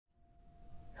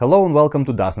Hello and welcome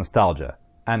to DAS Nostalgia.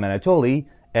 I'm Anatoly,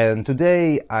 and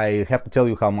today I have to tell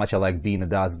you how much I like being a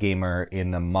DAS gamer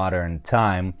in a modern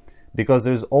time, because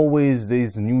there's always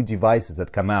these new devices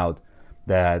that come out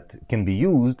that can be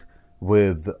used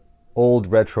with old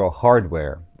retro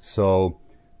hardware. So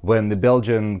when the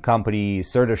Belgian company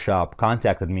Serdaco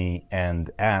contacted me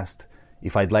and asked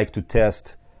if I'd like to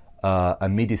test a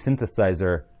MIDI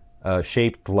synthesizer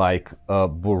shaped like a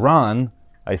Buran,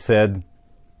 I said,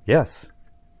 yes.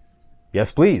 Yes,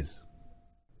 please.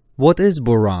 What is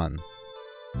Buran?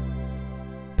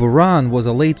 Buran was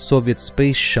a late Soviet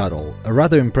space shuttle, a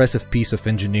rather impressive piece of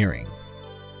engineering.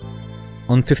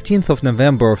 On 15th of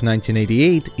November of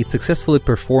 1988, it successfully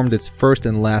performed its first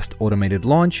and last automated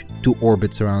launch, 2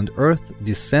 orbits around Earth,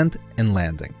 descent and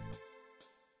landing.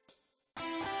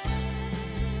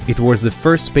 It was the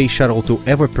first space shuttle to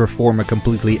ever perform a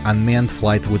completely unmanned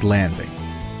flight with landing.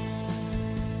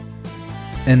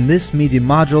 And this MIDI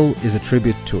module is a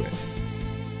tribute to it.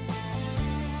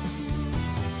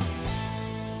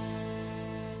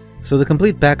 So the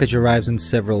complete package arrives in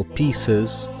several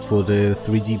pieces for the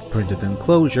 3D printed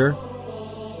enclosure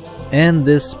and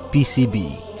this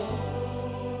PCB.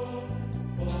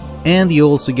 And you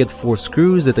also get 4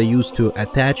 screws that are used to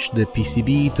attach the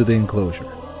PCB to the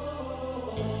enclosure.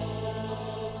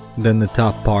 Then the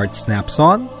top part snaps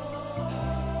on,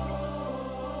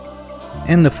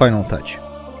 and the final touch.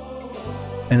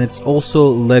 And it's also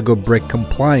Lego brick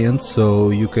compliant, so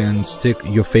you can stick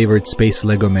your favorite space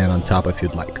Lego man on top if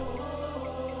you'd like.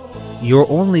 Your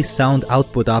only sound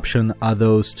output option are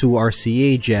those 2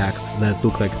 RCA jacks that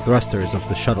look like thrusters of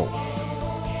the shuttle.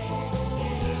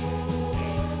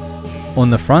 On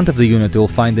the front of the unit you'll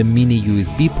find a mini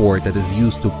USB port that is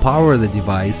used to power the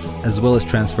device as well as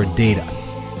transfer data.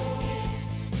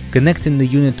 Connecting the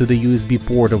unit to the USB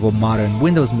port of a modern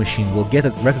Windows machine will get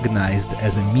it recognized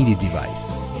as a MIDI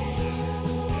device.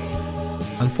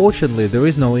 Unfortunately, there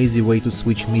is no easy way to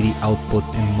switch MIDI output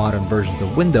in modern versions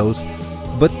of Windows,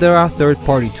 but there are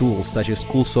third-party tools such as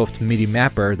Coolsoft MIDI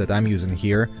Mapper that I'm using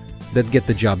here that get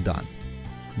the job done.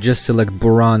 Just select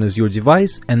Buran as your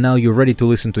device, and now you're ready to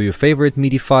listen to your favorite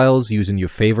MIDI files using your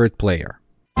favorite player.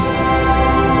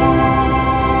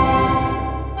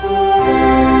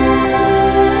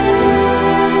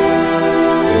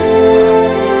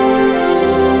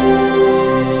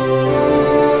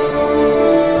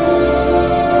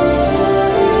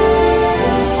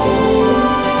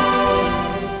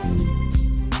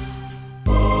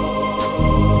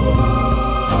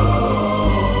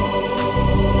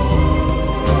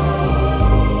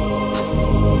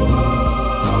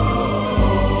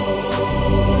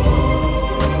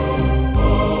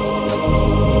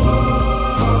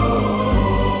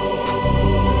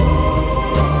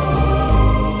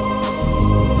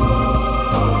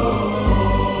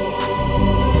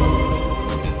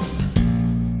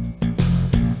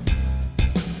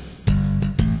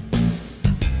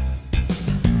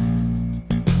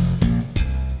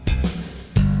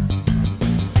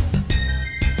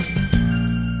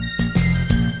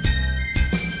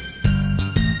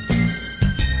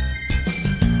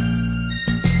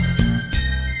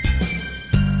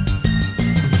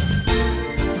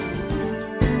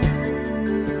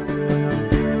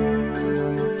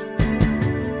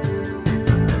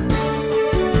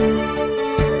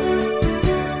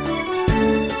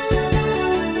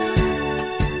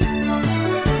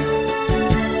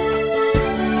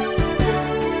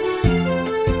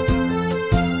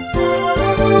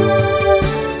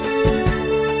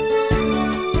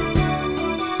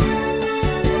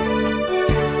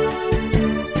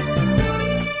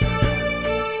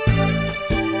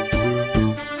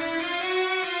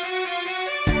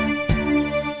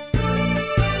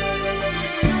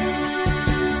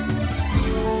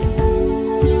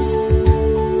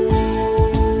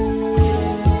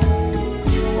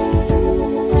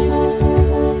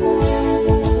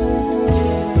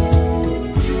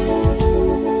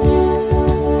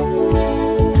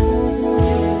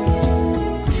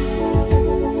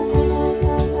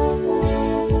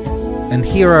 And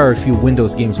here are a few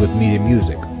Windows games with MIDI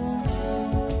music.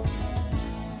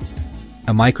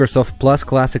 A Microsoft Plus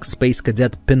Classic Space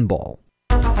Cadet Pinball.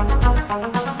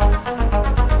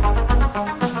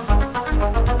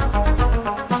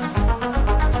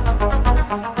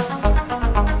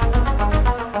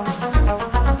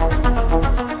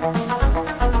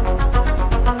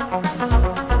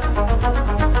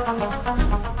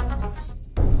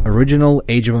 Original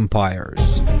Age of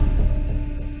Empires.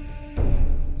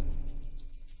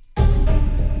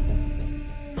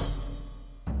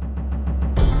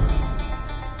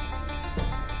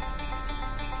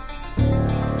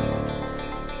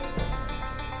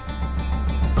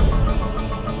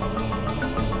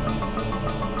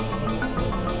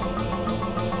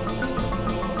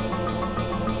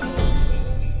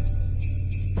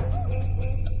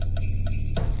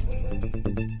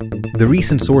 the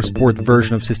recent source port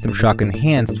version of System Shock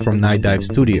Enhanced from Night Dive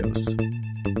Studios.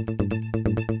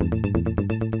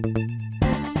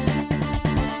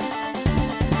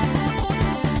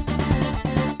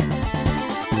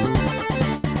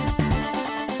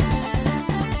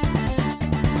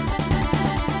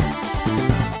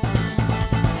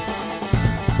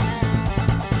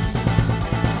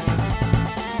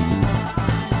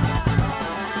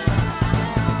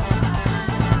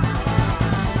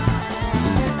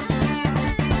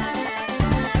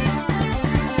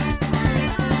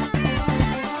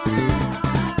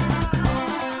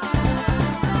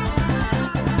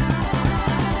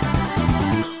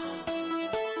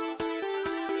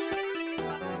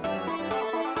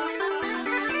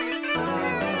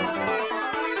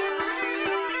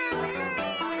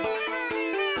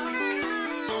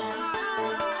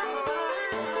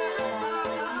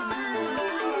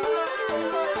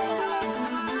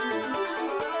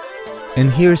 And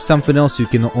here's something else you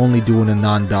can only do in a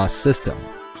non-DOS system.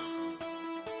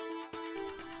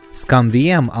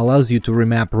 ScumVM allows you to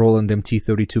remap Roland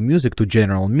MT32 music to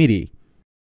general MIDI.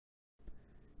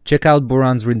 Check out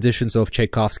Buran's renditions of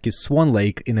Tchaikovsky's Swan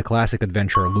Lake in a classic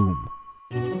adventure Loom.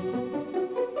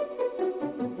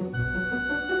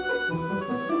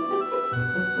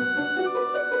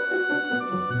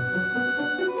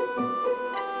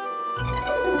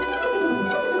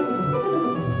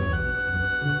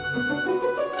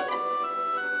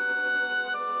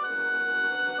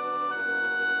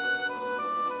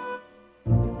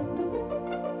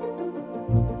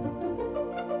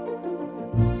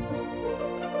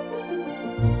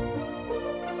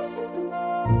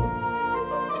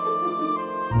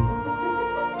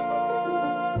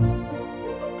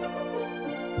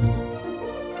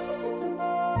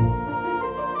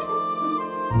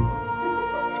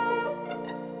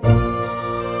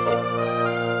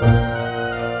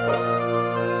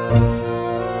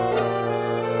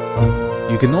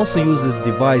 You can also use this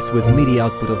device with MIDI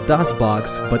output of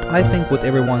DOSBox, but I think what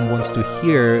everyone wants to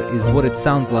hear is what it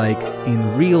sounds like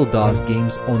in real DOS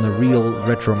games on a real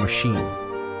retro machine.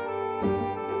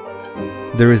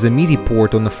 There is a MIDI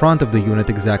port on the front of the unit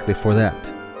exactly for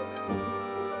that.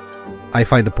 I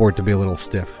find the port to be a little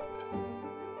stiff.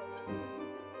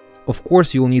 Of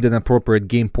course, you'll need an appropriate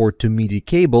game port to MIDI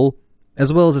cable,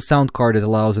 as well as a sound card that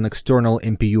allows an external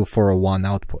MPU 401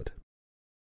 output.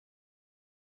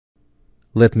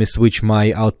 Let me switch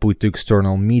my output to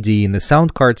external MIDI in the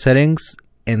sound card settings,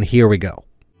 and here we go.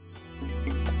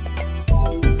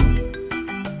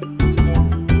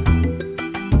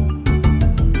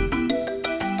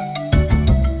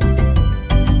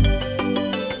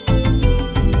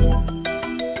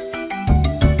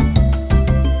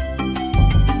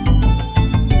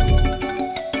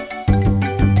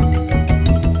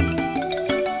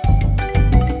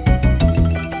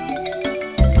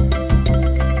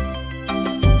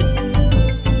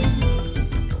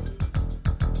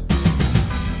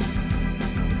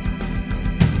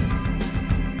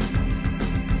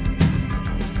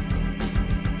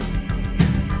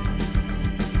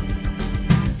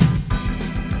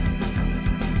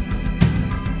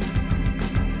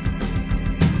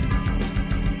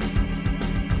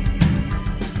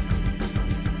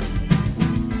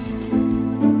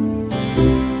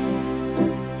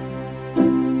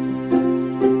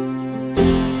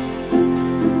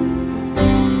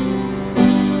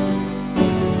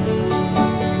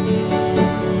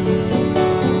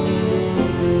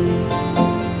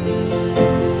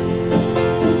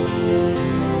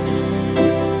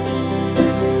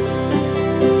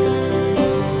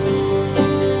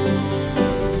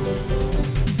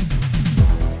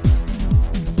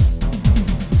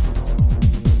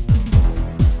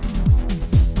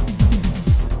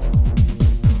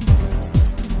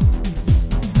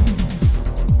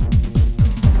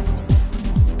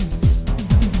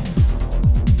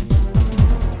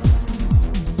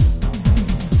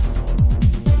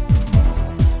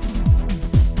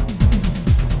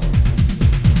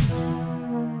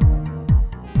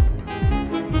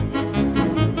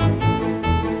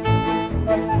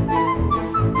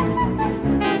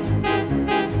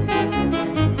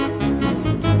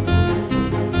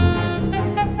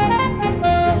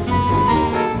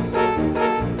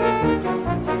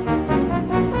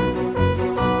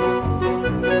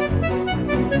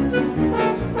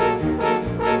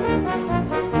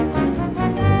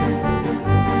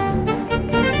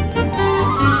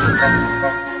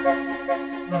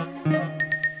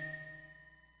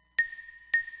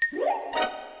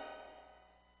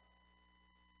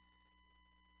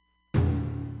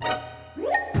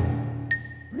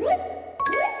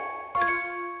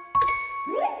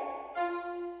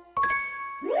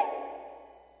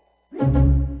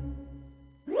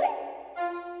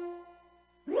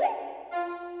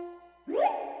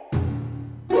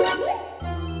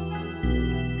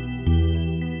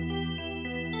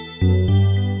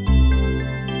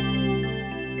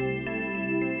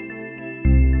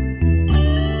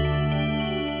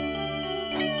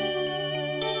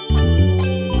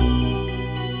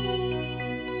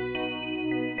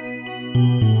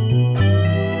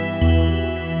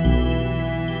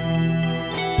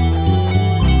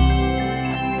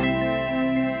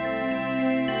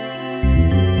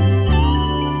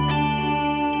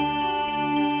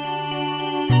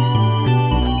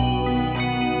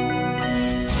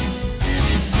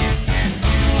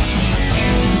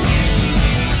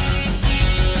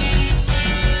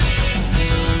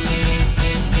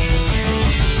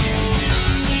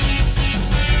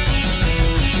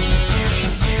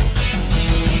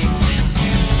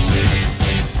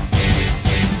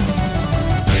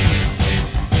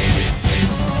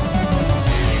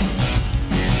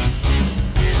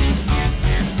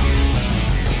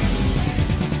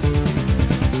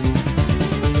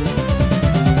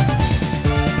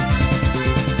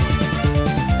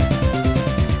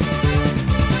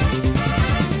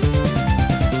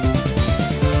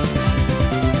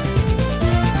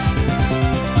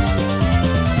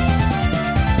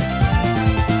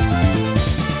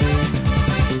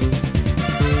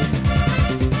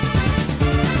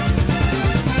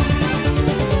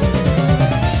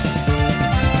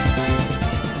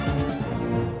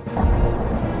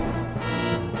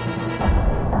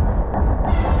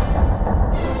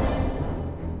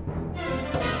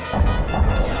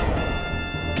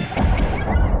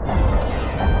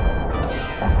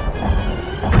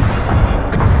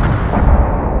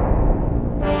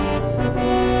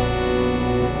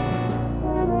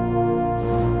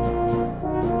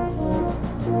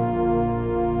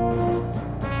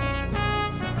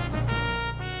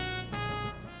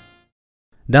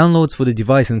 Downloads for the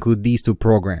device include these two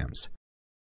programs.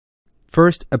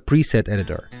 First, a preset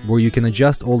editor, where you can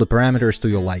adjust all the parameters to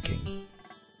your liking.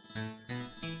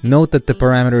 Note that the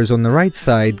parameters on the right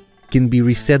side can be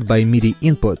reset by MIDI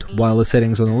input, while the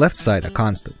settings on the left side are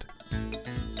constant.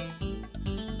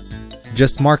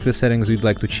 Just mark the settings you'd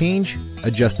like to change,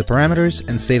 adjust the parameters,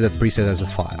 and save that preset as a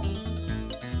file.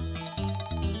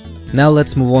 Now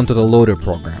let's move on to the loader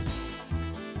program.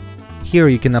 Here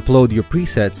you can upload your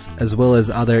presets as well as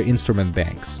other instrument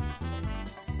banks.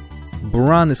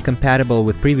 Buran is compatible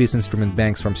with previous instrument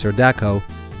banks from Serdaco,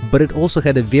 but it also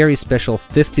had a very special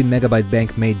 50 megabyte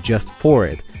bank made just for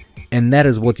it, and that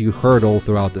is what you heard all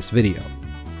throughout this video.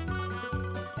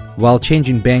 While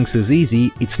changing banks is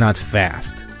easy, it's not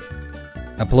fast.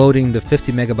 Uploading the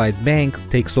 50 megabyte bank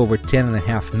takes over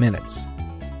 10.5 minutes.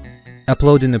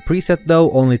 Uploading a preset though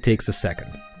only takes a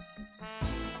second.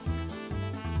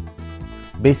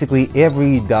 Basically,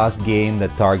 every DOS game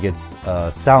that targets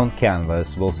a sound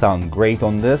canvas will sound great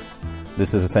on this.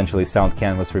 This is essentially sound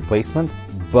canvas replacement,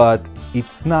 but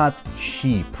it's not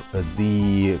cheap.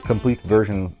 The complete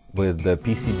version with the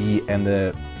PCB and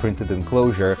the printed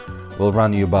enclosure will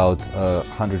run you about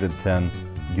 $110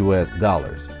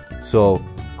 US. So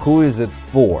who is it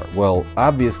for? Well,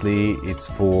 obviously it's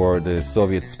for the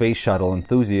Soviet space shuttle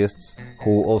enthusiasts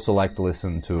who also like to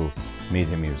listen to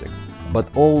MIDI music. But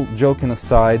all joking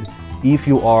aside, if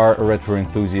you are a retro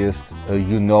enthusiast,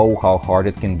 you know how hard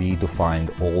it can be to find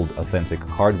old authentic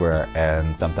hardware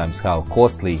and sometimes how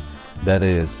costly that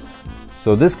is.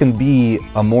 So this can be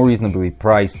a more reasonably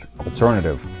priced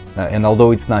alternative. And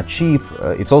although it's not cheap,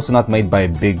 it's also not made by a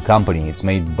big company. It's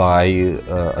made by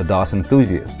a DOS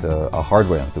enthusiast, a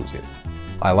hardware enthusiast.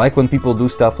 I like when people do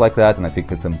stuff like that, and I think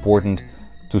it's important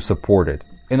to support it.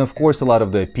 And of course, a lot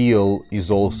of the appeal is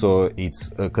also its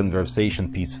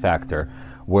conversation piece factor,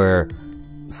 where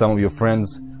some of your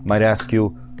friends might ask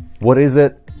you, what is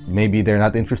it? Maybe they're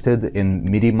not interested in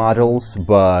MIDI modules,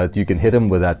 but you can hit them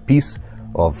with that piece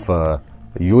of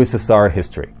USSR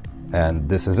history. And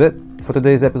this is it for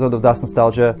today's episode of DOS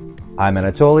Nostalgia. I'm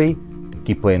Anatoly.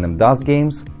 Keep playing them DOS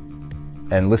games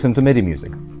and listen to MIDI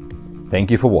music.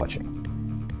 Thank you for watching.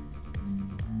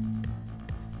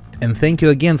 And thank you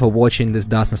again for watching this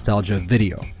DOS Nostalgia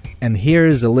video. And here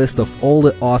is a list of all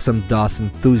the awesome DOS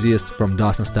enthusiasts from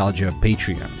DOS Nostalgia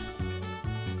Patreon.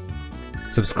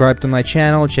 Subscribe to my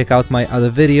channel, check out my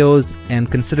other videos, and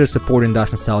consider supporting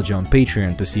DOS Nostalgia on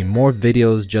Patreon to see more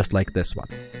videos just like this one.